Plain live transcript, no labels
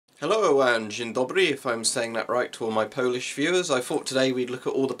Hello and dzień dobry, if I'm saying that right to all my Polish viewers. I thought today we'd look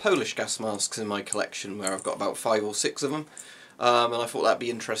at all the Polish gas masks in my collection, where I've got about 5 or 6 of them, and I thought that'd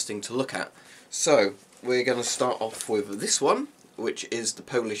be interesting to look at. So, we're going to start off with this one, which is the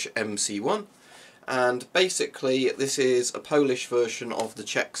Polish MC1, and basically this is a Polish version of the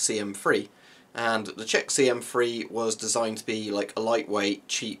Czech SzM-41, and the Czech SzM-41 was designed to be like a lightweight,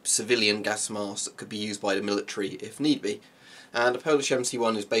 cheap civilian gas mask that could be used by the military if need be. And the Polish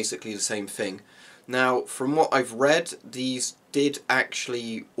MC1 is basically the same thing. Now, from what I've read, these did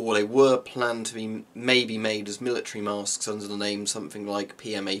actually, or they were planned to be maybe made as military masks under the name something like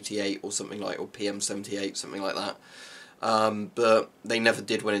PM88 or something like, or PM78, something like that. But they never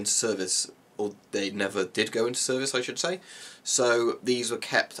did went into service, or they never did go into service, I should say. So these were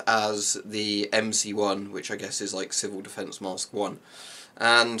kept as the MC1, which I guess is like Civil Defence Mask 1.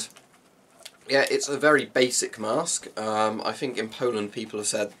 And yeah, it's a very basic mask. I think in Poland people have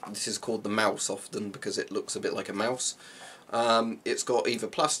said this is called the mouse often because it looks a bit like a mouse. It's got either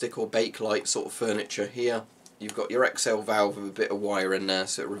plastic or bakelite sort of furniture here. You've got your exhale valve with a bit of wire in there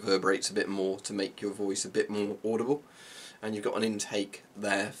so it reverberates a bit more to make your voice a bit more audible. And you've got an intake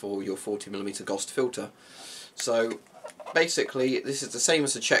there for your 40mm GOST filter. So basically this is the same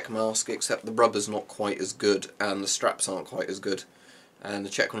as the Czech mask, except the rubber's not quite as good and the straps aren't quite as good. And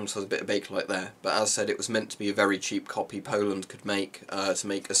the Czech one also has a bit of bakelite there. But as I said, it was meant to be a very cheap copy Poland could make to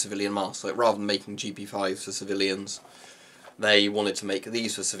make a civilian mask. Like, rather than making GP5s for civilians, they wanted to make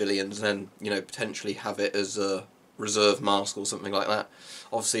these for civilians and then, you know, potentially have it as a reserve mask or something like that.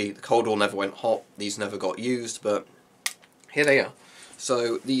 Obviously, the Cold War never went hot, these never got used, but here they are.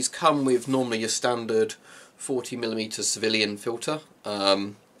 So these come with normally your standard 40mm civilian filter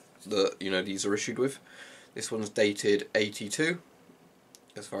that, you know, these are issued with. This one's dated 82.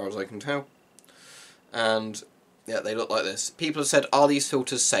 As far as I can tell. And yeah, they look like this. People have said, are these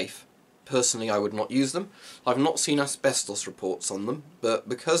filters safe? Personally, I would not use them. I've not seen asbestos reports on them, but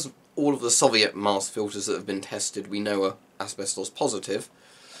because all of the Soviet mask filters that have been tested we know are asbestos positive,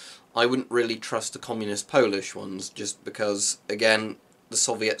 I wouldn't really trust the communist Polish ones, just because, again, the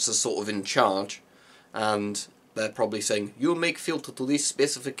Soviets are sort of in charge, and they're probably saying, you make filter to this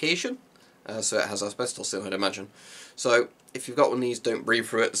specification? So it has asbestos in it, I'd imagine. So if you've got one of these, don't breathe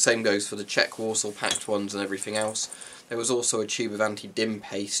through it. The same goes for the Czech Warsaw packed ones and everything else. There was also a tube of anti-dim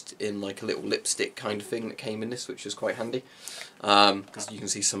paste in like a little lipstick kind of thing that came in this, which is quite handy, because you can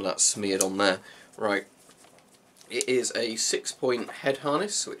see some of that smeared on there. Right, it is a 6-point head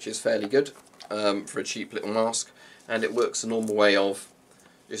harness, which is fairly good for a cheap little mask, and it works the normal way of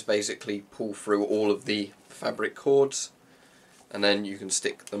just basically pull through all of the fabric cords, and then you can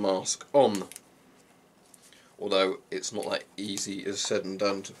stick the mask on. Although it's not that easy as said and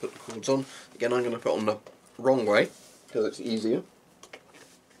done to put the cords on. Again, I'm going to put it on the wrong way because it's easier.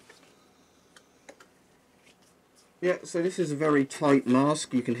 Yeah, so this is a very tight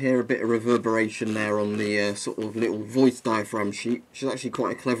mask. You can hear a bit of reverberation there on the sort of little voice diaphragm sheet, which is actually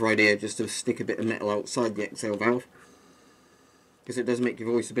quite a clever idea, just to stick a bit of metal outside the exhale valve, because it does make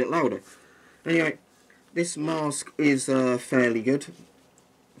your voice a bit louder. Anyway, this mask is fairly good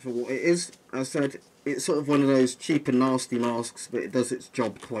for what it is. As I said, it's sort of one of those cheap and nasty masks, but it does its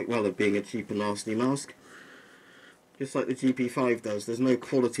job quite well of being a cheap and nasty mask. Just like the GP5 does, there's no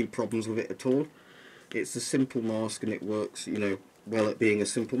quality problems with it at all. It's a simple mask and it works, you know, well at being a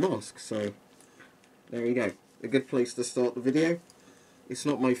simple mask. So, there you go. A good place to start the video. It's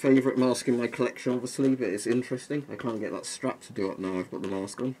not my favourite mask in my collection, obviously, but it's interesting. I can't get that strap to do it now I've got the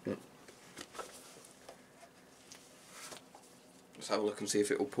mask on, but let's have a look and see if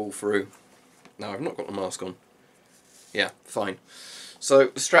it will pull through. No, I've not got the mask on. Yeah, fine. So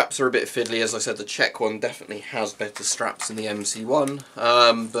the straps are a bit fiddly. As I said, the Czech one definitely has better straps than the MC1.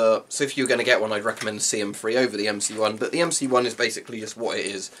 But so if you're going to get one, I'd recommend the SzM-41 over the MC1. But the MC1 is basically just what it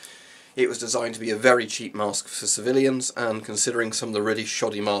is. It was designed to be a very cheap mask for civilians, and considering some of the really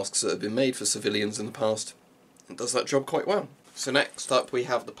shoddy masks that have been made for civilians in the past, it does that job quite well. So next up we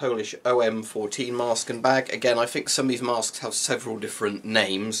have the Polish OM-14 mask and bag. Again, I think some of these masks have several different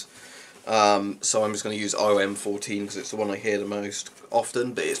names. So I'm just going to use OM-14 because it's the one I hear the most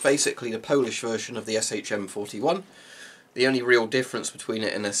often, but it's basically the Polish version of the SzM-41. The only real difference between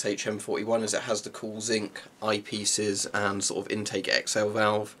it and SzM-41 is it has the cool zinc eyepieces and sort of intake exhale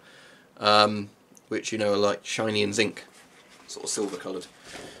valve, which, you know, are like shiny and zinc, sort of silver coloured.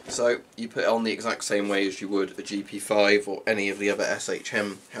 So you put it on the exact same way as you would a GP5 or any of the other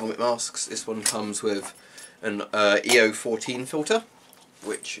SzM helmet masks. This one comes with an EO14 filter,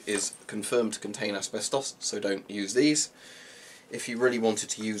 which is confirmed to contain asbestos, so don't use these. If you really wanted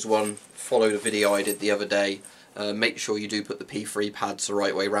to use one, follow the video I did the other day Make sure you do put the P3 pads the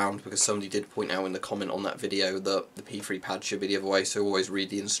right way round, because somebody did point out in the comment on that video that the P3 pad should be the other way, so always read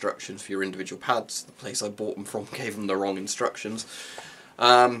the instructions for your individual pads. The place I bought them from gave them the wrong instructions.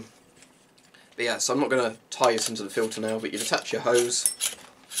 But yeah, so I'm not going to tie this into the filter now, but you'd attach your hose.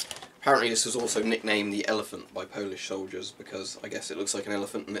 Apparently this was also nicknamed the elephant by Polish soldiers, because I guess it looks like an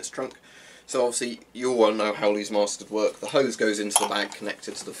elephant in its trunk. So obviously you all want to know how these masks would work. The hose goes into the bag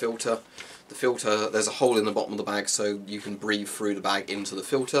connected to the filter. The filter, there's a hole in the bottom of the bag so you can breathe through the bag into the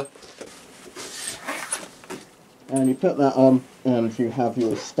filter. And you put that on and you have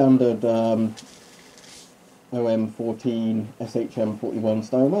your standard SzM-41 SzM-41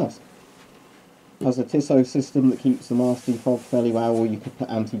 style mask. It has a TISO system that keeps the mask defogged fairly well, or you could put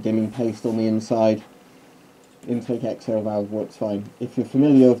anti-dimming paste on the inside. Intake exhale valve works fine. If you're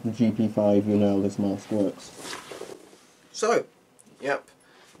familiar with the GP5, you'll know how this mask works. So, yep.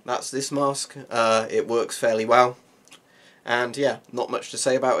 That's this mask. It works fairly well, and yeah, not much to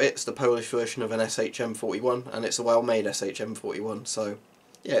say about it. It's the Polish version of an SzM-41, and it's a well-made SzM-41, so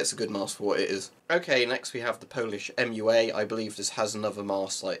yeah, it's a good mask for what it is. Okay, next we have the Polish MUA. I believe this has another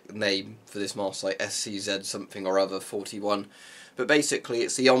mask, like name for this mask, like SCZ something or other 41, but basically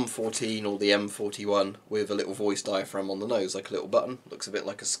it's the M14 or the M41 with a little voice diaphragm on the nose, like a little button. Looks a bit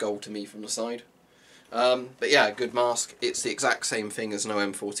like a skull to me from the side. But yeah, good mask. It's the exact same thing as an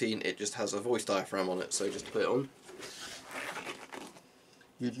M14, it just has a voice diaphragm on it, so just put it on.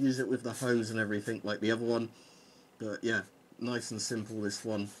 You'd use it with the hose and everything like the other one, but yeah, nice and simple this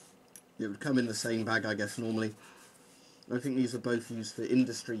one. It would come in the same bag I guess normally. I think these are both used for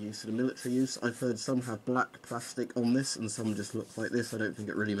industry use and military use. I've heard some have black plastic on this and some just look like this. I don't think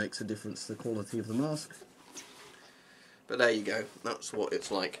it really makes a difference to the quality of the mask. But there you go, that's what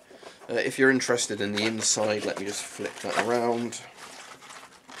it's like. If you're interested in the inside, let me just flip that around.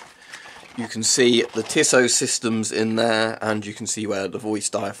 You can see the TISO systems in there, and you can see where the voice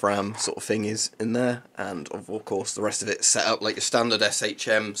diaphragm sort of thing is in there, and of course the rest of it's set up like your standard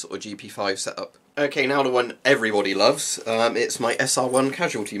SHM sort of GP5 setup. Okay, now the one everybody loves, it's my SR1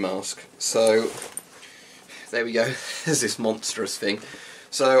 Casualty mask. So there we go, there's this monstrous thing.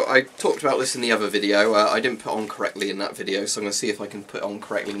 So I talked about this in the other video. I didn't put on correctly in that video, so I'm going to see if I can put it on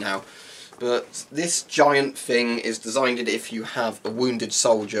correctly now. But this giant thing is designed if you have a wounded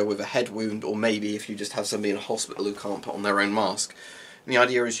soldier with a head wound, or maybe if you just have somebody in a hospital who can't put on their own mask. And the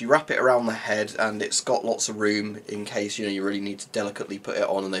idea is you wrap it around the head, and it's got lots of room in case you really need to delicately put it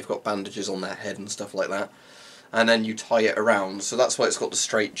on, and they've got bandages on their head and stuff like that. And then you tie it around, so that's why it's got the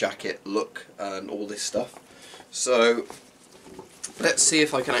straight jacket look and all this stuff. So let's see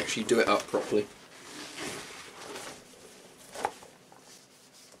if I can actually do it up properly.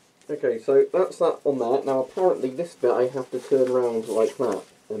 Okay, so that's that on that. Now apparently this bit I have to turn around like that,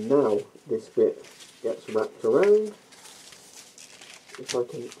 and now this bit gets wrapped around. If I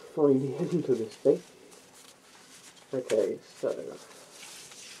can find the end of this thing. Okay, so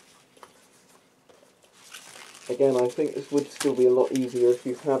again, I think this would still be a lot easier if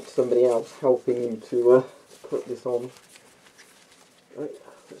you had somebody else helping you to put this on. Right,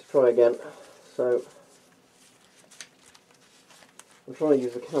 let's try again. So I'm trying to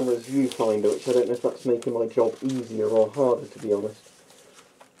use the camera's viewfinder, which I don't know if that's making my job easier or harder, to be honest.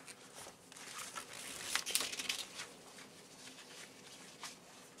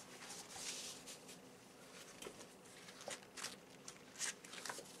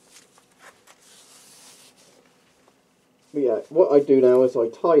 But yeah, what I do now is I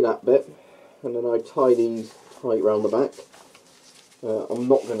tie that bit, and then I tie these tight round the back. I'm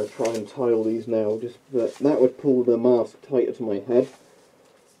not going to try and tie all these now, but that would pull the mask tighter to my head.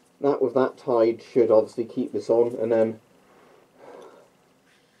 That with that tied should obviously keep this on, and then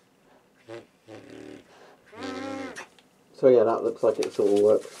so yeah, that looks like it sort of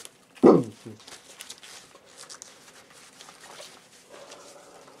works.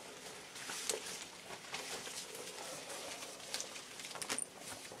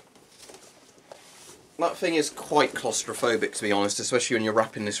 That thing is quite claustrophobic, to be honest, especially when you're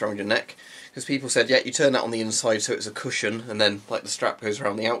wrapping this around your neck. Because people said, yeah, you turn that on the inside so it's a cushion, and then like the strap goes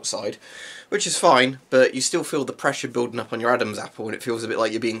around the outside, which is fine, but you still feel the pressure building up on your Adam's apple, and it feels a bit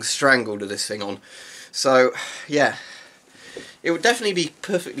like you're being strangled with this thing on. So, yeah, it would definitely be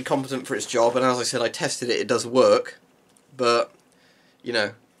perfectly competent for its job, and as I said, I tested it, it does work, but, you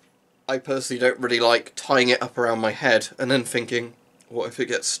know, I personally don't really like tying it up around my head, and then thinking, what if it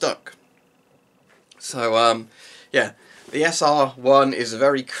gets stuck? So, yeah, the SR1 is a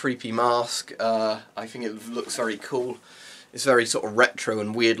very creepy mask. I think it looks very cool. It's very sort of retro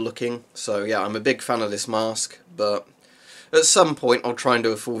and weird looking. So, yeah, I'm a big fan of this mask, but At some point I'll try and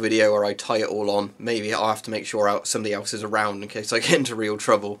do a full video where I tie it all on. Maybe I'll have to make sure somebody else is around in case I get into real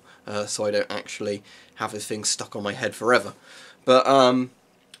trouble, so I don't actually have this thing stuck on my head forever. But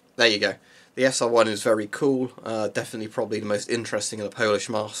there you go. The SR1 is very cool, definitely probably the most interesting of the Polish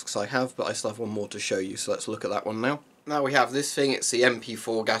masks I have, but I still have one more to show you, so let's look at that one now. Now we have this thing, it's the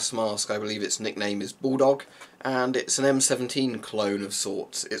MP4 gas mask, I believe its nickname is Bulldog, and it's an M17 clone of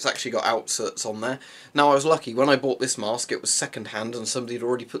sorts. It's actually got outserts on there. Now I was lucky, when I bought this mask it was second hand and somebody had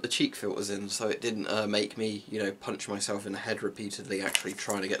already put the cheek filters in, so it didn't make me, you know, punch myself in the head repeatedly actually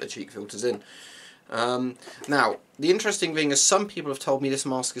trying to get the cheek filters in. Now, the interesting thing is some people have told me this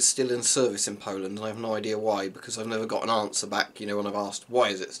mask is still in service in Poland, and I have no idea why, because I've never got an answer back, you know, when I've asked why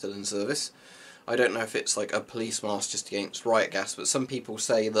is it still in service. I don't know if it's like a police mask just against riot gas, but some people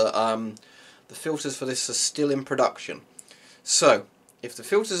say that the filters for this are still in production. So, if the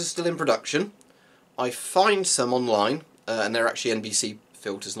filters are still in production, I find some online, and they're actually NBC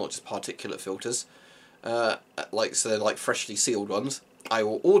filters, not just particulate filters, so they're like freshly sealed ones. I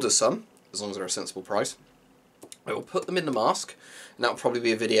will order some, as long as they're a sensible price. I will put them in the mask, and that'll probably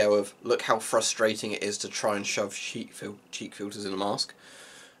be a video of look how frustrating it is to try and shove cheek filters in a mask.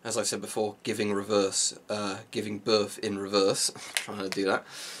 As I said before, giving birth in reverse, trying to do that.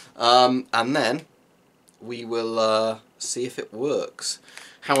 And then we will see if it works.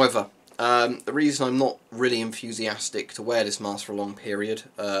 However, the reason I'm not really enthusiastic to wear this mask for a long period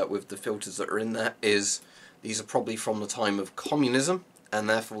with the filters that are in there is these are probably from the time of communism, and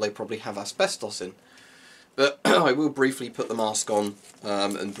therefore they probably have asbestos in. But I will briefly put the mask on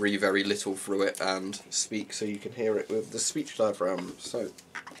and breathe very little through it and speak so you can hear it with the speech diaphragm. So,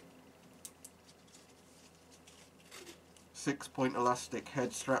 6-point elastic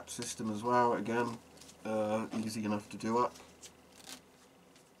head strap system as well, again, easy enough to do up.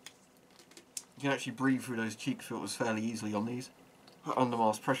 You can actually breathe through those cheek filters fairly easily on these. Under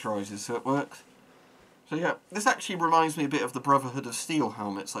mask pressurizes, so it works. So yeah, this actually reminds me a bit of the Brotherhood of Steel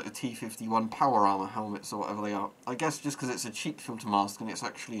helmets, like the T-51 Power Armor helmets or whatever they are. I guess just because it's a cheek filter mask and it's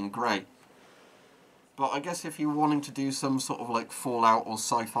actually in grey. But I guess if you're wanting to do some sort of like Fallout or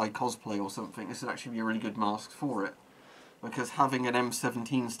sci-fi cosplay or something, this would actually be a really good mask for it. Because having an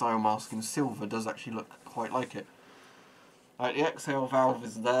M17 style mask in silver does actually look quite like it. Right, the exhale valve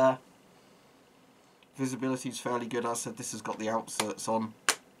is there. Visibility is fairly good. As I said, this has got the outserts on,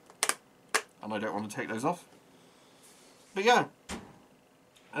 and I don't want to take those off. But yeah,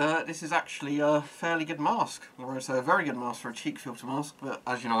 this is actually a fairly good mask. Or it's a very good mask for a cheek filter mask, but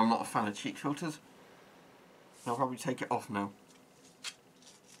as you know, I'm not a fan of cheek filters. I'll probably take it off now.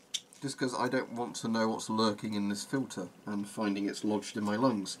 Just because I don't want to know what's lurking in this filter and finding it's lodged in my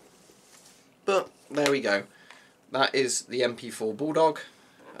lungs. But there we go. That is the MP4 Bulldog.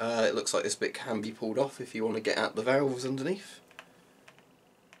 It looks like this bit can be pulled off if you want to get out the valves underneath.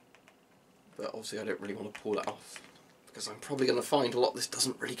 But obviously I don't really want to pull that off, because I'm probably going to find a lot of this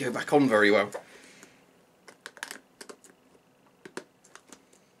doesn't really go back on very well.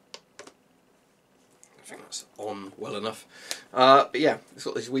 I think that's on well enough. But yeah, it's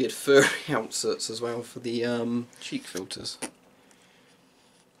got these weird furry outserts as well for the cheek filters.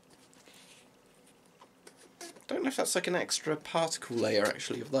 I don't know if that's like an extra particle layer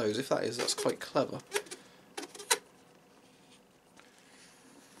actually of those. If that is, that's quite clever.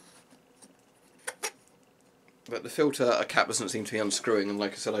 But the filter cap doesn't seem to be unscrewing, and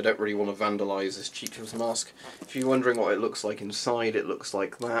like I said, I don't really want to vandalise this cheek filter mask. If you're wondering what it looks like inside, it looks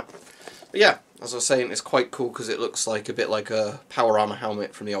like that. But yeah, as I was saying, it's quite cool because it looks like a bit like a Power Armor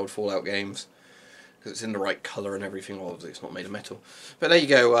helmet from the old Fallout games. Because it's in the right colour and everything. Well, obviously it's not made of metal. But there you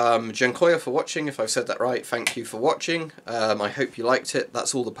go. Dziękuję for watching, if I've said that right. Thank you for watching. I hope you liked it.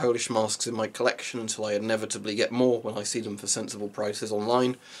 That's all the Polish masks in my collection until I inevitably get more when I see them for sensible prices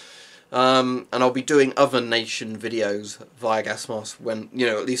online. And I'll be doing other nation videos via gas masks when, you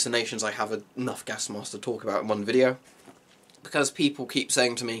know, at least the nations I have enough gas masks to talk about in one video. Because people keep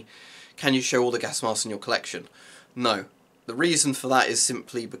saying to me, can you show all the gas masks in your collection? No. The reason for that is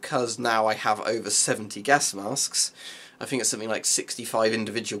simply because now I have over 70 gas masks. I think it's something like 65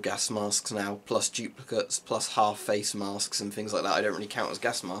 individual gas masks now, plus duplicates, plus half-face masks and things like that. I don't really count as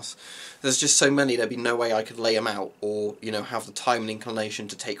gas masks. There's just so many, there'd be no way I could lay them out, or, you know, have the time and inclination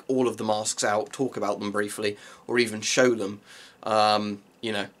to take all of the masks out, talk about them briefly, or even show them,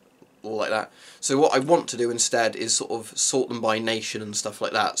 you know, all like that. So what I want to do instead is sort of sort them by nation and stuff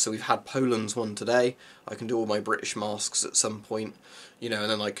like that. So we've had Poland's one today. I can do all my British masks at some point, you know, and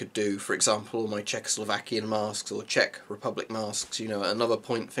then I could do, for example, all my Czechoslovakian masks or Czech Republic masks, you know, at another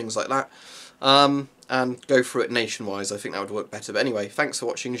point, things like that. And go through it nation-wise. I think that would work better. But anyway, thanks for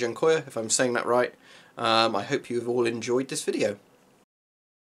watching, Dziękuję, if I'm saying that right. I hope you have all enjoyed this video.